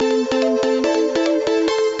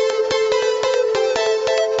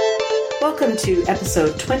Welcome to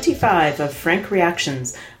episode 25 of Frank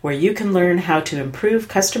Reactions, where you can learn how to improve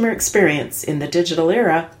customer experience in the digital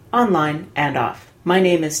era, online and off. My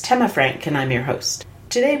name is Tema Frank and I'm your host.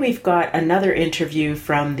 Today we've got another interview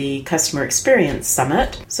from the Customer Experience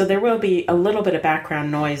Summit, so there will be a little bit of background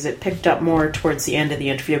noise. It picked up more towards the end of the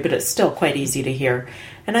interview, but it's still quite easy to hear.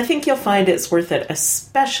 And I think you'll find it's worth it,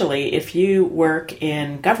 especially if you work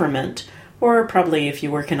in government or probably if you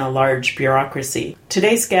work in a large bureaucracy.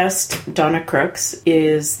 Today's guest, Donna Crooks,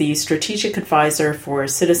 is the Strategic Advisor for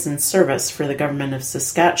Citizen Service for the Government of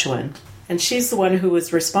Saskatchewan. And she's the one who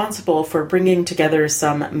was responsible for bringing together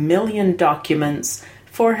some million documents,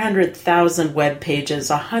 400,000 web pages,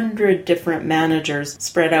 100 different managers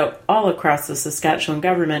spread out all across the Saskatchewan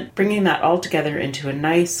government, bringing that all together into a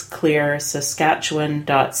nice, clear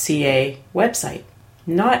Saskatchewan.ca website.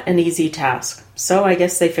 Not an easy task, so I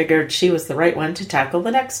guess they figured she was the right one to tackle the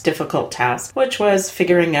next difficult task, which was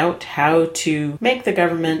figuring out how to make the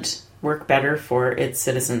government work better for its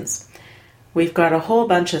citizens. We've got a whole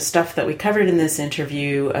bunch of stuff that we covered in this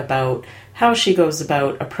interview about how she goes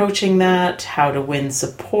about approaching that, how to win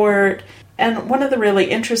support, and one of the really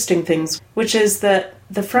interesting things, which is that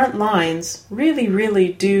the front lines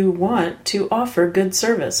really do want to offer good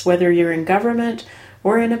service, whether you're in government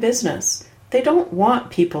or in a business. They don't want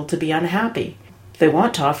people to be unhappy. They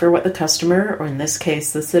want to offer what the customer, or in this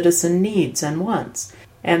case, the citizen, needs and wants.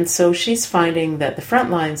 And so she's finding that the front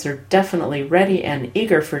lines are definitely ready and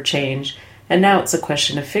eager for change, and now it's a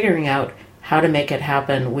question of figuring out how to make it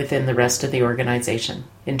happen within the rest of the organization.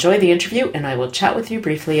 Enjoy the interview, and I will chat with you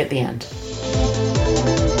briefly at the end.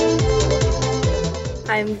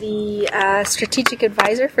 I'm the Strategic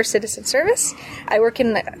Advisor for Citizen Service. I work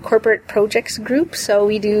in the corporate projects group, so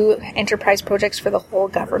we do enterprise projects for the whole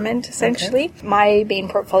government, essentially. Okay. My main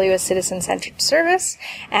portfolio is citizen-centered service,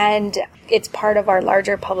 and it's part of our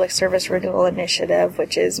larger public service renewal initiative,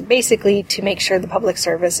 which is basically to make sure the public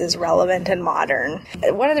service is relevant and modern.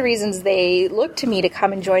 One of the reasons they looked to me to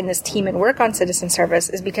come and join this team and work on citizen service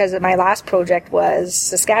is because my last project was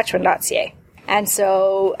Saskatchewan.ca. And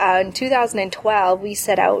so in 2012, we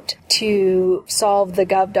set out to solve the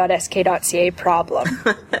gov.sk.ca problem.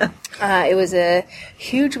 It was a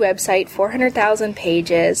huge website, 400,000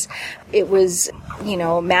 pages. It was,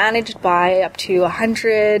 managed by up to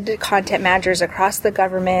 100 content managers across the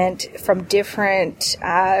government from different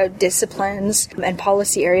disciplines and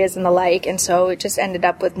policy areas and the like. And so it just ended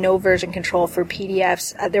up with no version control for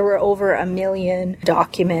PDFs. There were over 1 million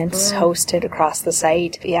documents hosted across the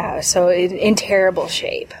site. Yeah, so in terrible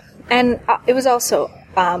shape. And it was also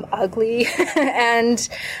ugly and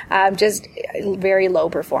just very low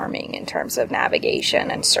performing in terms of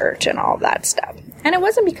navigation and search and all that stuff. And it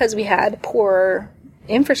wasn't because we had poor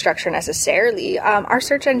infrastructure necessarily. Our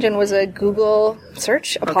search engine was a Google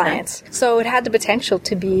search appliance, so it had the potential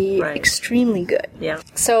to be extremely good. Yeah.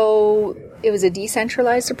 So it was a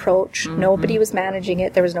decentralized approach. Mm-hmm. Nobody was managing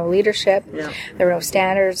it. There was no leadership. Yeah. There were no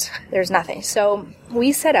standards. There was nothing. So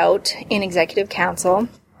we set out in Executive Council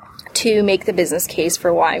to make the business case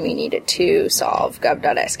for why we needed to solve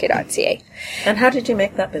gov.sk.ca. And how did you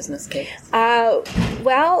make that business case?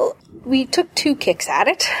 Well, we took 2 kicks at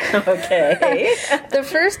it. Okay. The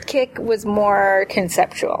first kick was more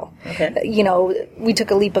conceptual. Okay. We took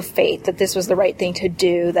a leap of faith that this was the right thing to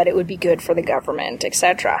do, that it would be good for the government,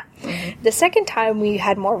 etc. Mm-hmm. The second time we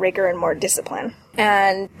had more rigor and more discipline.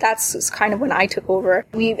 And that's kind of when I took over.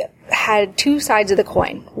 We had 2 sides of the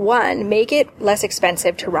coin. 1, make it less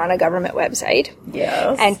expensive to run a government website.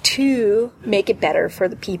 Yes. And 2, make it better for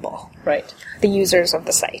the people. Right. The users of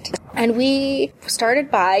the site. And we started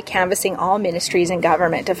by canvassing all ministries in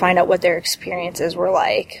government to find out what their experiences were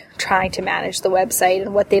like, trying to manage the website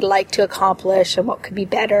and what they'd like to accomplish and what could be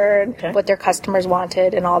better and what their customers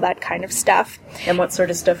wanted and all that kind of stuff. And what sort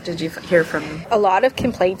of stuff did you hear from them? A lot of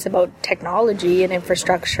complaints about technology and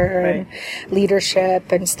infrastructure and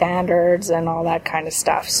leadership and standards and all that kind of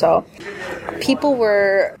stuff. So people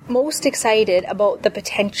were most excited about the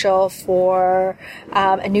potential for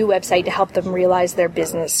a new website to help them realize their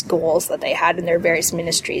business goals that they had in their various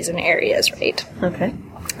ministries and areas, right? Okay.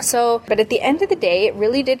 So, but at the end of the day, it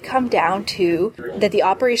really did come down to that the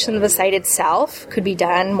operation of the site itself could be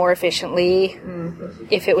done more efficiently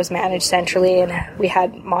if it was managed centrally and we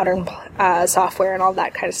had modern software and all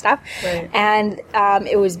that kind of stuff. Right. And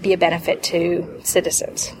it would be a benefit to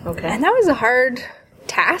citizens. Okay. And that was a hard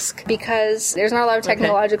task because there's not a lot of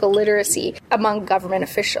technological literacy among government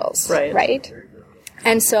officials. Right?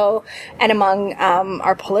 And so, and among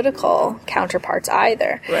our political counterparts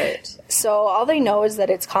either. Right. So all they know is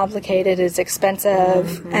that it's complicated, it's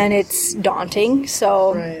expensive, and it's daunting.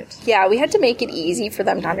 So yeah, we had to make it easy for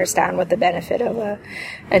them to understand what the benefit of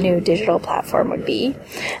a new digital platform would be.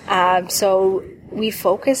 So we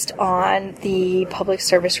focused on the Public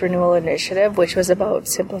Service Renewal Initiative, which was about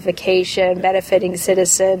simplification, benefiting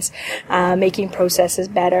citizens, making processes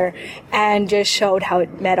better, and just showed how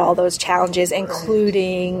it met all those challenges,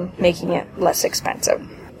 including making it less expensive.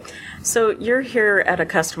 So you're here at a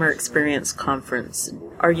customer experience conference.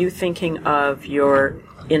 Are you thinking of your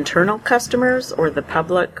internal customers or the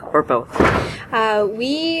public or both?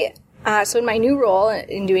 So in my new role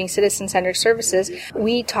in doing citizen-centered services,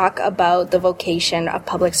 we talk about the vocation of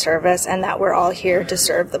public service and that we're all here to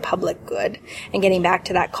serve the public good and getting back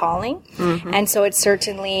to that calling. And so it's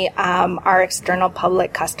certainly our external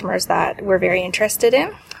public customers that we're very interested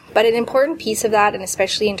in. But an important piece of that, and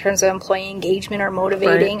especially in terms of employee engagement or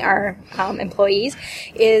motivating our employees,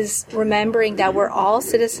 is remembering that we're all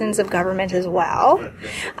citizens of government as well.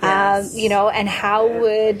 And how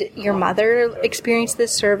would your mother experience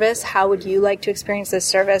this service? How would you like to experience this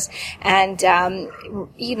service? And,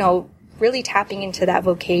 really tapping into that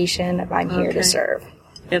vocation of I'm here to serve.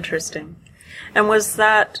 Interesting. And was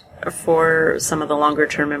that, for some of the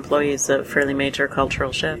longer-term employees, a fairly major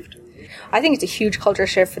cultural shift? I think it's a huge culture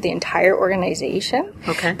shift for the entire organization.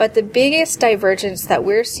 Okay. But the biggest divergence that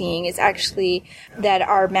we're seeing is actually that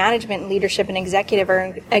our management, leadership, and executive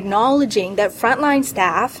are acknowledging that frontline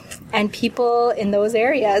staff and people in those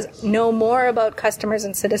areas know more about customers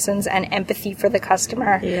and citizens and empathy for the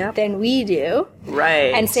customer than we do.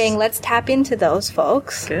 Right. And saying, let's tap into those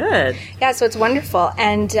folks. Good. Yeah, so it's wonderful.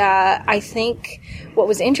 And I think what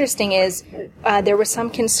was interesting is there was some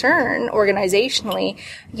concern organizationally,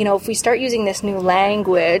 if we start using this new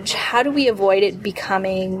language, how do we avoid it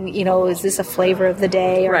becoming, is this a flavor of the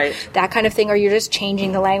day or that kind of thing, or you're just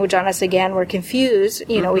changing the language on us again, we're confused.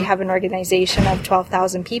 We have an organization of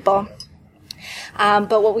 12,000 people.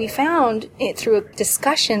 But what we found through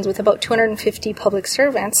discussions with about 250 public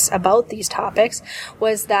servants about these topics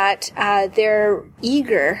was that they're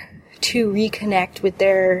eager to reconnect with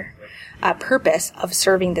their purpose of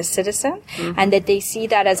serving the citizen, and that they see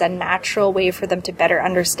that as a natural way for them to better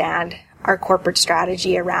understand our corporate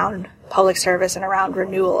strategy around public service and around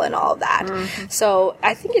renewal and all of that. So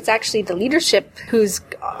I think it's actually the leadership who's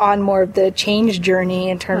on more of the change journey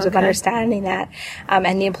in terms of understanding that,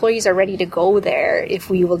 and the employees are ready to go there if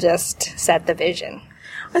we will just set the vision.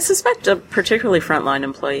 I suspect particularly frontline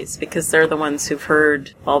employees, because they're the ones who've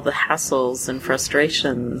heard all the hassles and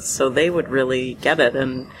frustrations, so they would really get it.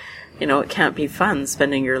 And it can't be fun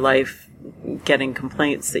spending your life getting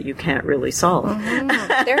complaints that you can't really solve.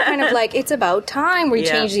 They're kind of like, it's about time we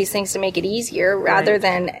change these things to make it easier, rather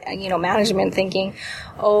than, management thinking,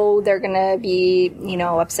 they're going to be,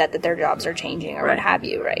 upset that their jobs are changing or what have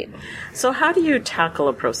you, right? So how do you tackle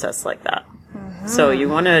a process like that? So you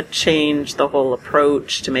want to change the whole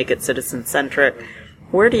approach to make it citizen-centric.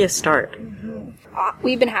 Where do you start?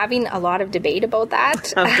 We've been having a lot of debate about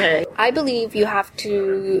that. Okay. I believe you have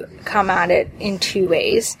to come at it in two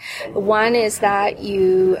ways. One is that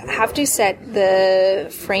you have to set the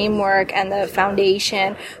framework and the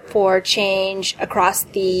foundation for change across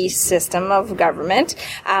the system of government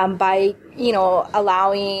by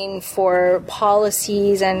allowing for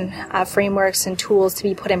policies and frameworks and tools to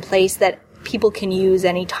be put in place that people can use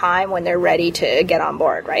any time when they're ready to get on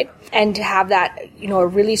board, right? And to have that, a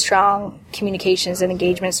really strong communications and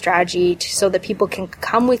engagement strategy so that people can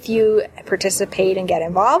come with you, participate, and get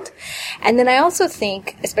involved. And then I also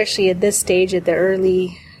think, especially at this stage, at the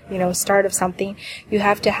early, start of something, you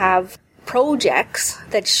have to have projects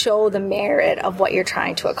that show the merit of what you're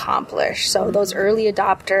trying to accomplish. So those early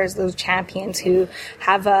adopters, those champions who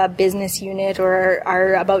have a business unit or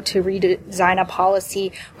are about to redesign a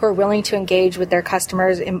policy, who are willing to engage with their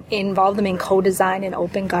customers, involve them in co-design and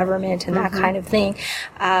open government and that kind of thing,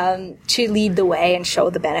 to lead the way and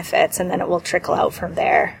show the benefits, and then it will trickle out from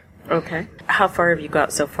there. Okay. How far have you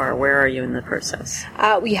got so far? Where are you in the process?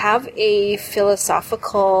 We have a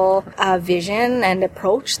philosophical vision and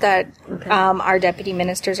approach that our deputy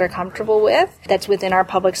ministers are comfortable with. That's within our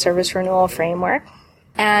public service renewal framework.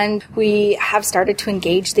 And we have started to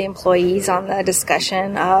engage the employees on the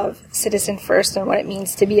discussion of citizen first and what it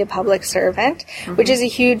means to be a public servant, which is a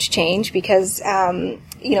huge change because,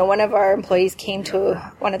 one of our employees came to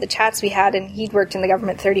one of the chats we had, and he'd worked in the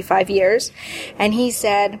government 35 years. And he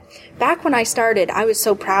said, back when I started, I was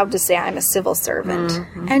so proud to say I'm a civil servant.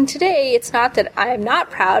 And today, it's not that I'm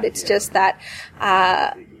not proud, it's just that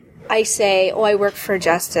I say, I work for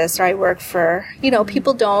justice, or I work for,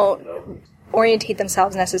 people don't orientate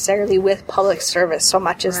themselves necessarily with public service so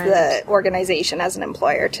much as the organization as an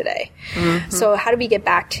employer today. So how do we get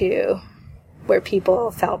back to where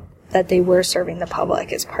people felt that they were serving the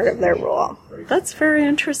public as part of their role? That's very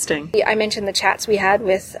interesting. I mentioned the chats we had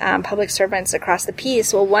with public servants across the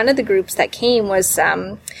piece. Well, one of the groups that came was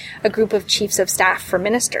a group of chiefs of staff for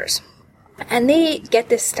ministers. And they get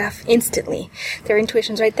this stuff instantly. Their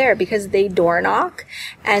intuition's right there because they door knock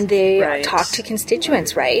and they talk to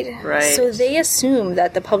constituents, right? So they assume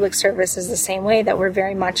that the public service is the same way, that we're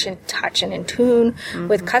very much in touch and in tune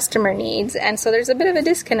with customer needs. And so there's a bit of a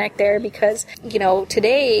disconnect there because, you know,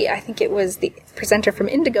 today, I think it was the presenter from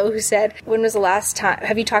Indigo who said, when was the last time,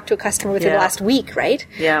 have you talked to a customer within the last week, right?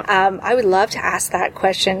 I would love to ask that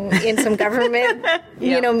question in some government,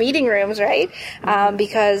 you know, meeting rooms, right?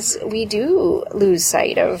 Because we do lose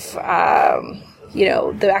sight of, you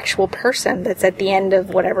know, the actual person that's at the end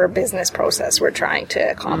of whatever business process we're trying to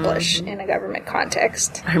accomplish in a government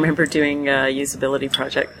context. I remember doing a usability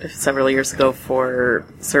project several years ago for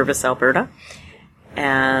Service Alberta.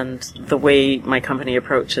 And the way my company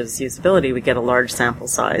approaches usability, we get a large sample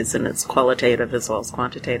size, and it's qualitative as well as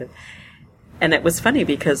quantitative. And it was funny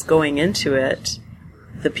because going into it,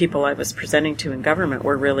 the people I was presenting to in government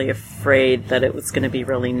were really afraid that it was going to be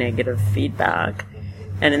really negative feedback.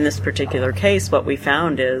 And in this particular case, what we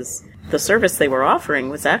found is the service they were offering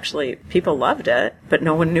was actually, people loved it, but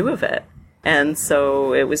no one knew of it. And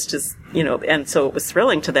so it was just, you know, and so it was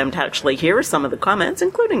thrilling to them to actually hear some of the comments,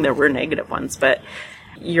 including there were negative ones, but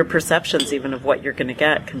your perceptions even of what you're going to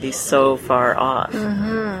get can be so far off.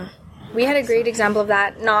 We had a great example of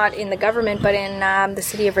that, not in the government, but in the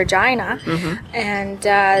city of Regina. And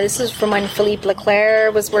this is from when Philippe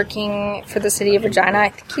Leclerc was working for the city of Regina. I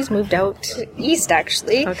think he's moved out east,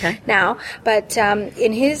 actually, now. But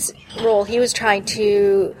in his role, he was trying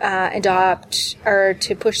to adopt or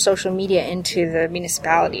to push social media into the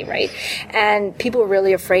municipality, right? And people were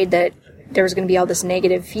really afraid that there was going to be all this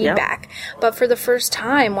negative feedback. But for the first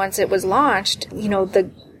time, once it was launched, you know,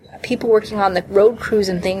 the people working on the road crews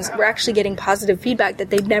and things were actually getting positive feedback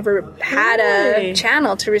that they'd never had a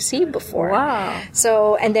channel to receive before.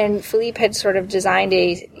 So, and then Philippe had sort of designed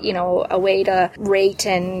a way to rate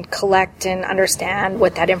and collect and understand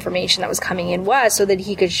what that information that was coming in was, so that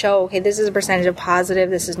he could show, okay, this is a percentage of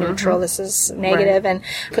positive, this is neutral, this is negative, and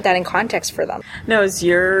put that in context for them. Now, is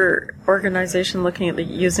your organization looking at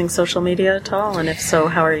using social media at all? And if so,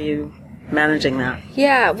 how are you managing that?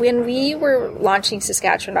 Yeah, when we were launching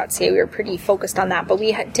Saskatchewan.ca, we were pretty focused on that, but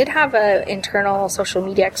we did have an internal social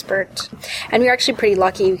media expert, and we were actually pretty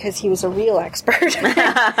lucky because he was a real expert.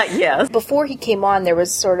 Yes. Before he came on, there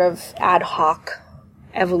was sort of ad hoc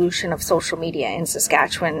evolution of social media in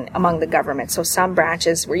Saskatchewan among the government. So some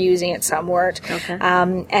branches were using it, some weren't.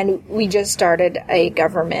 And we just started a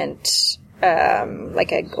government,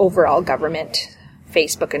 like an overall government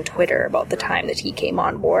Facebook and Twitter about the time that he came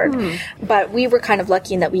on board. But we were kind of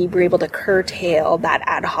lucky in that we were able to curtail that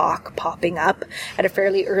ad hoc popping up at a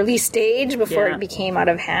fairly early stage before it became out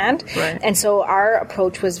of hand. And so our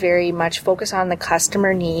approach was very much focused on the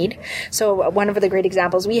customer need. So one of the great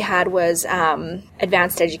examples we had was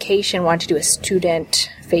Advanced Education wanted to do a student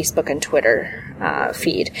Facebook and Twitter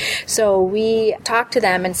feed. So we talked to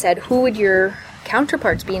them and said, who would your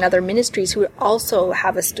counterparts be in other ministries who also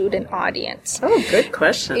have a student audience? Oh, good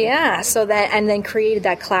question. Yeah, so that, and then created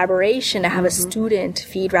that collaboration to have a student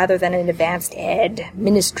feed rather than an advanced ed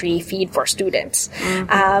ministry feed for students.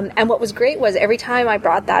 And what was great was every time I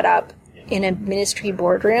brought that up in a ministry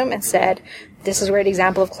boardroom and said, this is a great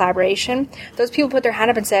example of collaboration, those people put their hand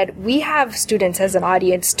up and said, we have students as an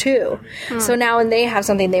audience too. So now when they have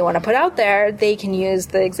something they want to put out there, they can use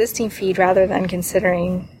the existing feed rather than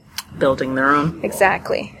considering building their own.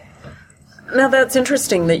 Exactly. Now that's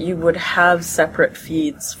interesting that you would have separate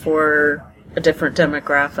feeds for a different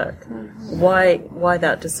demographic. Why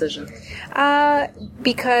that decision?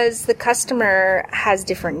 Because the customer has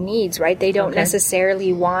different needs, right? They don't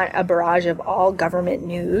necessarily want a barrage of all government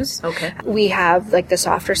news. We have like the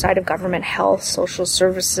softer side of government, health, social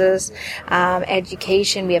services,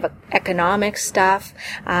 education. We have economic stuff,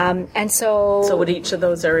 and so. So would each of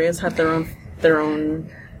those areas have their own?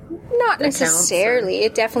 Not necessarily.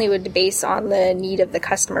 It definitely would be based on the need of the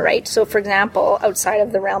customer, right? So, for example, outside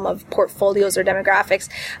of the realm of portfolios or demographics,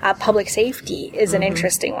 public safety is an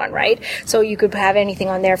interesting one, right? So you could have anything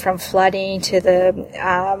on there from flooding to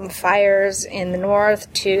the fires in the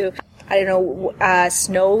north to, I don't know,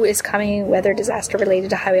 snow is coming, weather disaster related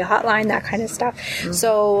to Highway Hotline, that kind of stuff.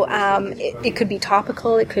 So it could be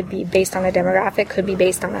topical, it could be based on a demographic, could be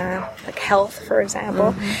based on like health, for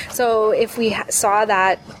example. So if we saw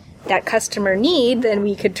that that customer need, then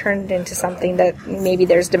we could turn it into something that maybe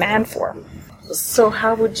there's demand for. So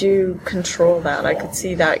how would you control that? I could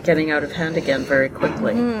see that getting out of hand again very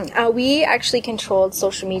quickly. We actually controlled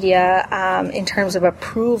social media in terms of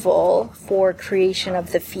approval for creation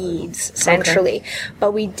of the feeds centrally,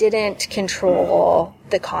 but we didn't control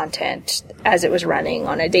the content as it was running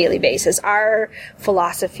on a daily basis. Our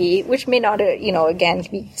philosophy, which may not, again,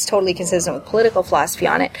 be totally consistent with political philosophy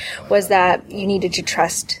on it, was that you needed to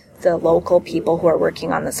trust the local people who are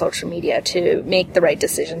working on the social media to make the right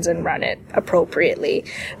decisions and run it appropriately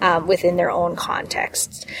within their own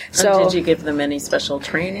contexts. So, did you give them any special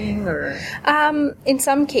training, or? In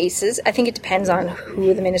some cases, I think it depends on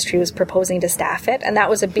who the ministry was proposing to staff it, and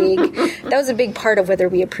that was a big part of whether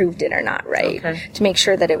we approved it or not, right? Okay. To make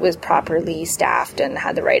sure that it was properly staffed and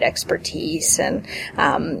had the right expertise. And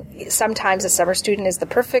sometimes a summer student is the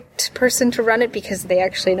perfect person to run it because they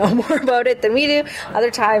actually know more about it than we do.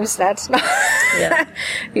 Other times, that's not,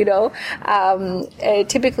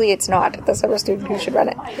 typically it's not the summer student who should run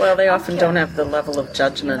it. Well, they often don't have the level of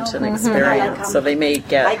judgment and experience, so they may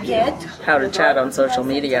get how to chat on social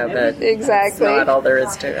media, but exactly. It's not all there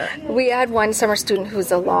is to it. We had one summer student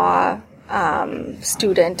who's a law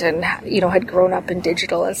student and, had grown up in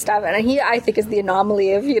digital and stuff. And he, I think, is the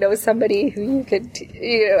anomaly of, somebody who you could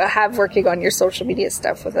have working on your social media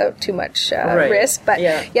stuff without too much risk. But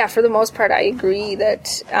for the most part, I agree that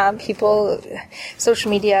social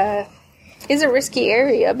media is a risky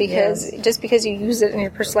area because just because you use it in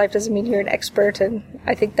your personal life doesn't mean you're an expert. And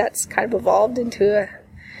I think that's kind of evolved into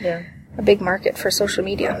a big market for social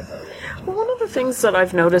media. Well, one of the things that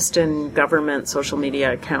I've noticed in government social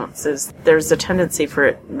media accounts is there's a tendency for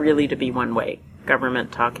it really to be one way,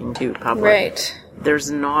 government talking to public. Right.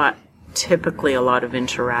 There's not typically a lot of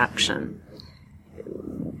interaction.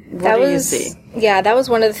 What do you see? Yeah, that was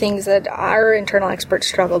one of the things that our internal experts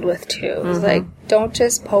struggled with too. It was like, don't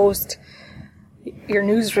just post your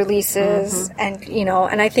news releases and,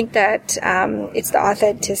 and I think that it's the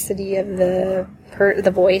authenticity of the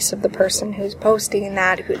voice of the person who's posting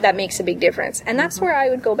that makes a big difference. And that's where I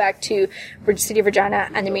would go back to the City of Regina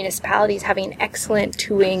and the municipalities having an excellent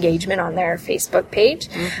two-way engagement on their Facebook page.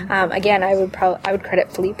 Again, I would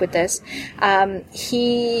credit Philippe with this.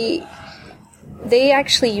 They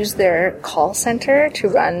actually use their call center to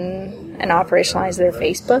run and operationalize their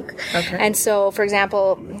Facebook. Okay. And so, for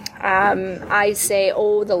example, I say,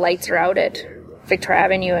 the lights are out at Victoria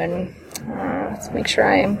Avenue and let's make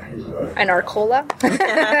sure I'm an Arcola.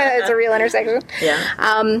 It's a real intersection.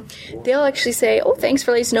 Yeah. They'll actually say, thanks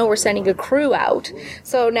for letting us know we're sending a crew out.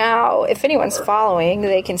 So now, if anyone's following,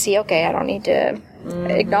 they can see, okay, I don't need to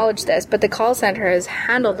acknowledge this. But the call center has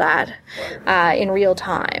handled that in real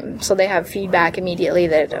time. So they have feedback immediately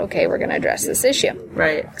that, okay, we're going to address this issue.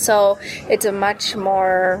 Right. So it's a much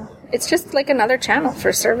more... It's just like another channel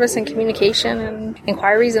for service and communication and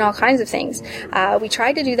inquiries and all kinds of things. We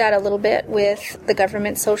tried to do that a little bit with the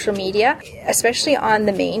government social media, especially on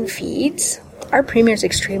the main feeds. Our premier's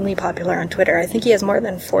extremely popular on Twitter. I think he has more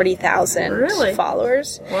than 40,000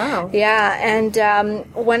 followers. Wow. Yeah, and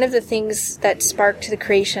one of the things that sparked the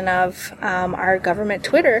creation of our government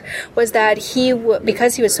Twitter was that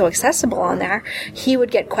because he was so accessible on there, he would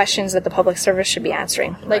get questions that the public service should be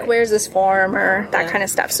answering. Like, where's this form or that kind of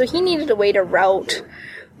stuff. So he needed a way to route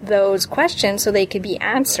those questions so they could be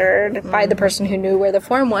answered by the person who knew where the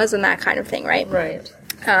form was and that kind of thing, right? Right.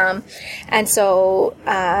 And so,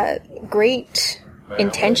 great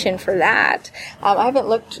intention for that. I haven't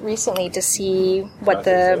looked recently to see what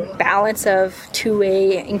the balance of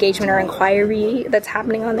two-way engagement or inquiry that's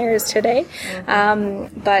happening on there is today.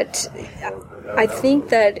 But I think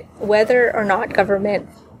that whether or not government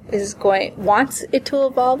wants it to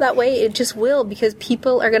evolve that way, it just will, because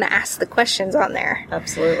people are going to ask the questions on there.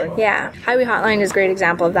 Absolutely. Yeah. Highway Hotline is a great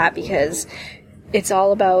example of that because it's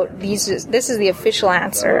all about this is the official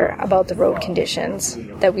answer about the road conditions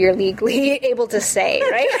that we are legally able to say,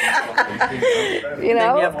 right? Then you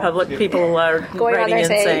have public people going writing on there in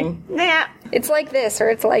saying, nah, it's like this or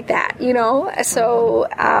it's like that, So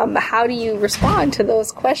how do you respond to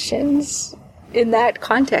those questions in that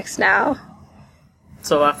context now?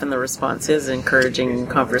 So often the response is encouraging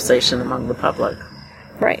conversation among the public.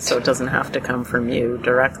 Right. So it doesn't have to come from you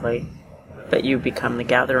directly. But you become the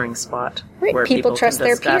gathering spot where people trust can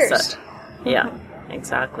discuss their peers. it. Yeah,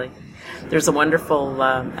 exactly. There's a wonderful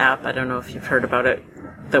app, I don't know if you've heard about it,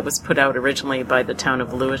 that was put out originally by the town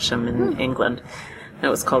of Lewisham in England. And it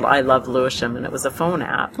was called I Love Lewisham, and it was a phone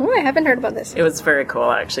app. Oh, I haven't heard about this. It was very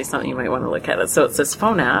cool, actually, something you might want to look at. So it's this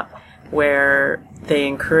phone app where they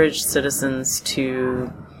encourage citizens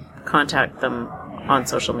to contact them on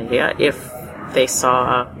social media if they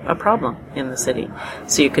saw a problem in the city.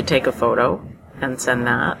 So you could take a photo and send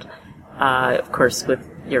that. Of course, with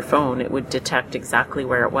your phone, it would detect exactly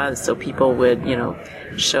where it was. So people would,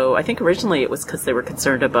 show, I think originally it was because they were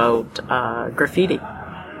concerned about graffiti.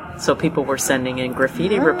 So people were sending in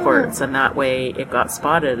graffiti reports, and that way it got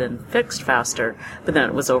spotted and fixed faster. But then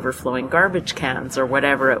it was overflowing garbage cans or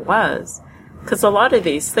whatever it was. Because a lot of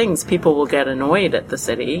these things, people will get annoyed at the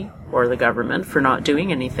city or the government for not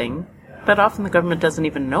doing anything, but often the government doesn't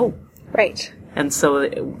even know. Right. And so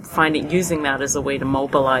using that as a way to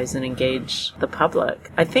mobilize and engage the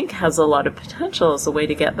public, I think has a lot of potential as a way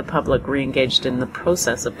to get the public re-engaged in the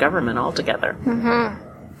process of government altogether.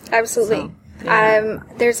 Mm-hmm. Absolutely. So, yeah.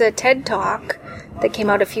 There's a TED Talk that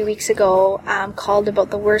came out a few weeks ago called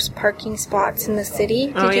about the worst parking spots in the city.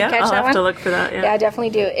 Did you catch that one? I'll have to look for that, Yeah,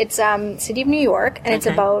 definitely do. It's City of New York, and it's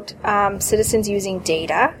about citizens using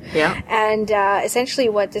data. Yeah. And essentially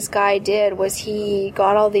what this guy did was he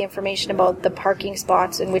got all the information about the parking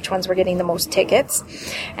spots and which ones were getting the most tickets.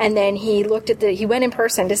 And then he he went in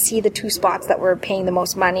person to see the 2 spots that were paying the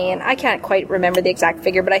most money. And I can't quite remember the exact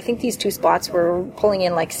figure, but I think these 2 spots were pulling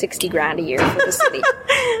in like $60,000 a year for the city.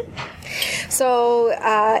 So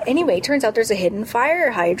anyway, turns out there's a hidden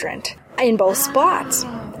fire hydrant in both spots.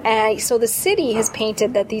 And so the city has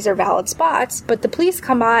painted that these are valid spots, but the police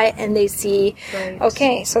come by and they see,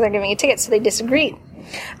 okay, so they're giving a ticket, so they disagreed.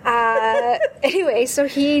 Anyway, so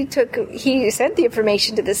he sent the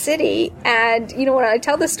information to the city, and when I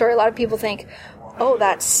tell this story, a lot of people think, oh,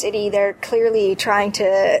 that city, they're clearly trying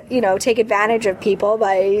to, take advantage of people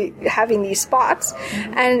by having these spots.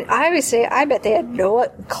 Mm-hmm. And I always say, I bet they had no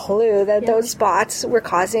clue that those spots were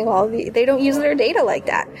causing they don't use their data like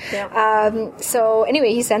that. Yeah. So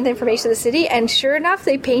anyway, he sent the information to the city, and sure enough,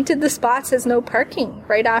 they painted the spots as no parking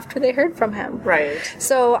right after they heard from him. Right.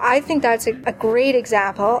 So I think that's a great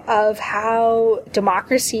example of how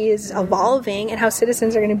democracy is evolving and how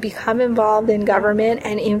citizens are going to become involved in government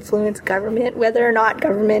and influence government, whether or not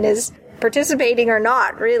government is participating or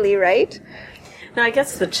not, really, right? Now, I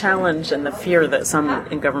guess the challenge and the fear that some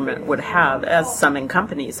in government would have, as some in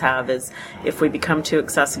companies have, is if we become too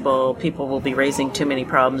accessible, people will be raising too many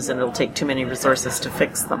problems and it'll take too many resources to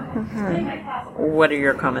fix them. Mm-hmm. What are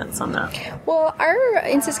your comments on that? Well,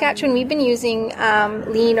 in Saskatchewan, we've been using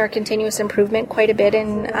lean or continuous improvement quite a bit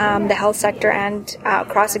in the health sector and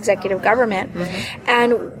across executive government. Mm-hmm.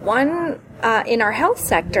 And in our health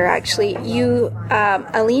sector, actually,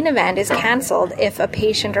 a lean event is canceled if a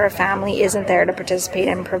patient or a family isn't there to participate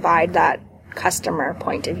and provide that customer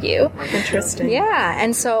point of view. Interesting. Yeah,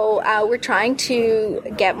 and so we're trying to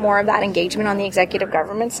get more of that engagement on the executive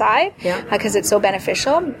government side because it's so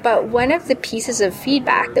beneficial. But one of the pieces of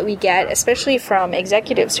feedback that we get, especially from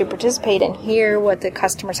executives who participate and hear what the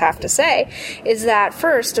customers have to say, is that,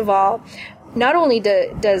 first of all, not only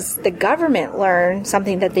does the government learn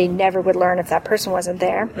something that they never would learn if that person wasn't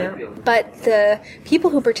there, but the people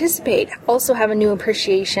who participate also have a new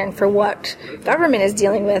appreciation for what government is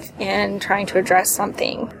dealing with and trying to address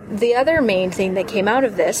something. The other main thing that came out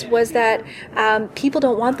of this was that people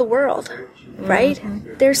don't want the world, right?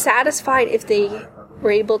 Mm-hmm. They're satisfied if they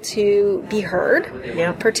were able to be heard,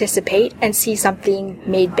 participate, and see something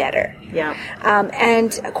made better. Yeah.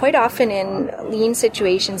 And quite often in lean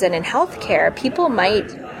situations and in healthcare, people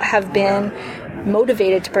might have been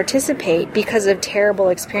motivated to participate because of terrible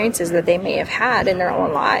experiences that they may have had in their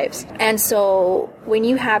own lives. And so when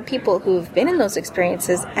you have people who've been in those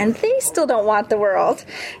experiences and they still don't want the world,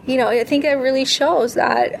 I think it really shows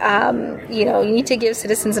that, you need to give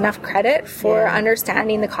citizens enough credit for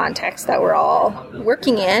understanding the context that we're all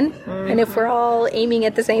working in. Mm-hmm. And if we're all aiming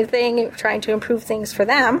at the same thing, trying to improve things for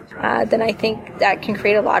them, then I think that can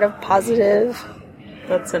create a lot of positive.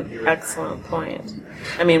 That's an excellent point.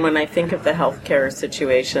 I mean, when I think of the healthcare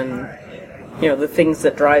situation, the things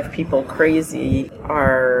that drive people crazy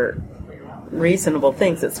are reasonable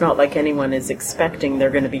things. It's not like anyone is expecting they're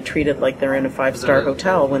going to be treated like they're in a 5-star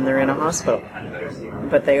hotel when they're in a hospital.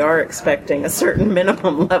 But they are expecting a certain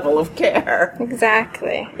minimum level of care.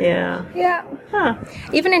 Exactly. Yeah. Yeah. Huh.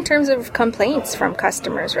 Even in terms of complaints from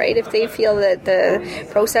customers, right? If they feel that the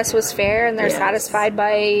process was fair and they're satisfied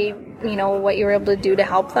by, what you were able to do to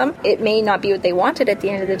help them, it may not be what they wanted at the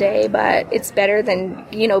end of the day, but it's better than,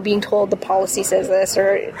 being told the policy says this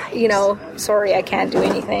or, sorry, I can't do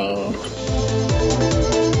anything.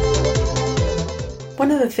 One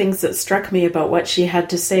of the things that struck me about what she had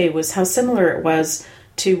to say was how similar it was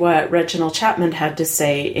to what Reginald Chapman had to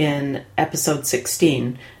say in episode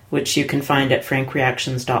 16, which you can find at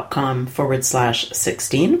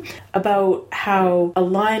frankreactions.com/16, about how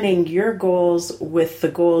aligning your goals with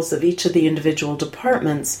the goals of each of the individual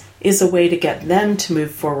departments is a way to get them to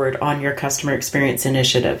move forward on your customer experience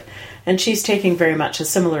initiative. And she's taking very much a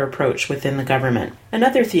similar approach within the government.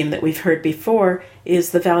 Another theme that we've heard before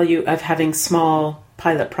is the value of having small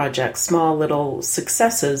pilot projects, small little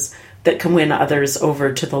successes that can win others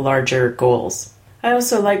over to the larger goals. I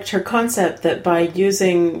also liked her concept that by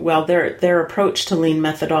using, their approach to lean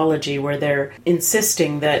methodology, where they're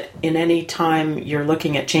insisting that in any time you're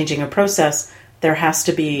looking at changing a process, there has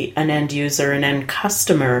to be an end user, an end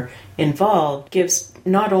customer involved, gives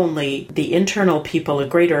not only the internal people a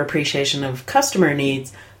greater appreciation of customer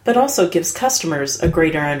needs, but also gives customers a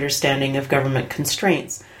greater understanding of government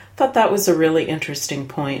constraints. I thought that was a really interesting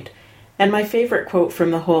point. And my favorite quote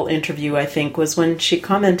from the whole interview, I think, was when she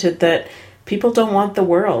commented that people don't want the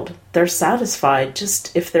world. They're satisfied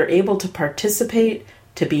just if they're able to participate,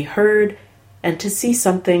 to be heard, and to see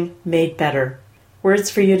something made better. Words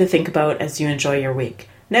for you to think about as you enjoy your week.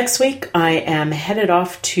 Next week, I am headed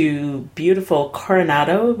off to beautiful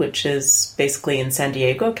Coronado, which is basically in San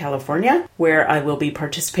Diego, California, where I will be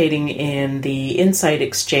participating in the Insight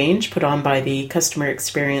Exchange put on by the Customer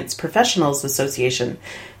Experience Professionals Association.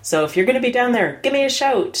 So if you're going to be down there, give me a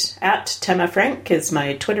shout. @TemaFrank is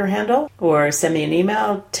my Twitter handle, or send me an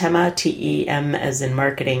email, Tema, T-E-M as in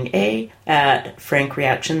marketing A,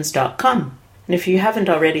 @frankreactions.com. And if you haven't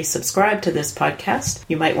already subscribed to this podcast,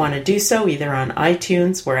 you might want to do so either on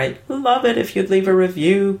iTunes, where I'd love it if you'd leave a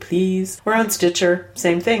review, please, or on Stitcher.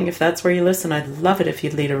 Same thing, if that's where you listen, I'd love it if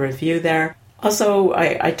you'd leave a review there. Also,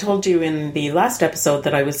 I told you in the last episode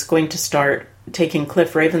that I was going to start taking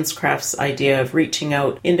Cliff Ravenscraft's idea of reaching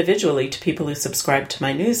out individually to people who subscribe to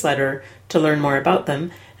my newsletter to learn more about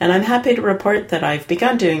them. And I'm happy to report that I've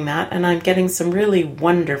begun doing that, and I'm getting some really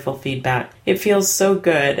wonderful feedback. It feels so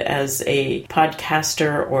good as a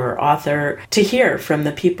podcaster or author to hear from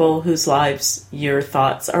the people whose lives your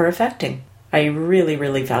thoughts are affecting. I really,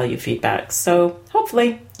 really value feedback. So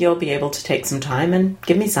hopefully you'll be able to take some time and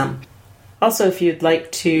give me some. Also, if you'd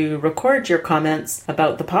like to record your comments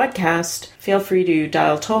about the podcast, feel free to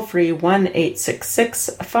dial toll-free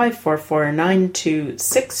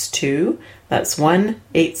 1-866-544-9262. That's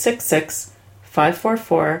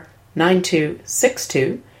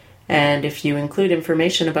 1-866-544-9262. And if you include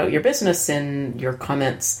information about your business in your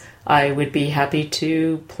comments, I would be happy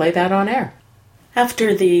to play that on air.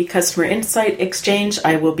 After the Customer Insight Exchange,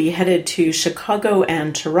 I will be headed to Chicago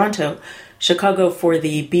and Toronto. Chicago for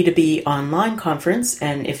the B2B Online Conference,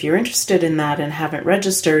 and if you're interested in that and haven't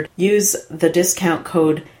registered, use the discount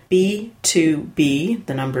code B2B,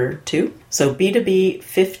 the number 2, so B2B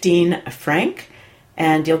 15 franc,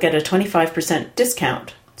 and you'll get a 25%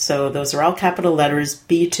 discount. So those are all capital letters,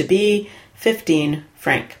 B2B 15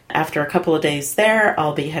 franc. After a couple of days there,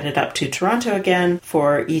 I'll be headed up to Toronto again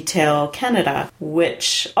for eTail Canada,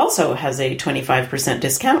 which also has a 25%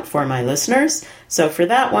 discount for my listeners. So for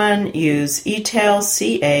that one, use eTail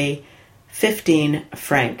CA 15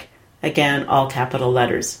 franc. Again, all capital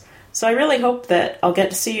letters. So I really hope that I'll get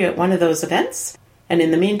to see you at one of those events. And in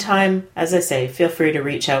the meantime, as I say, feel free to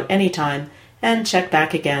reach out anytime and check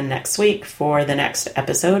back again next week for the next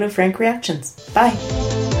episode of Frank Reactions. Bye.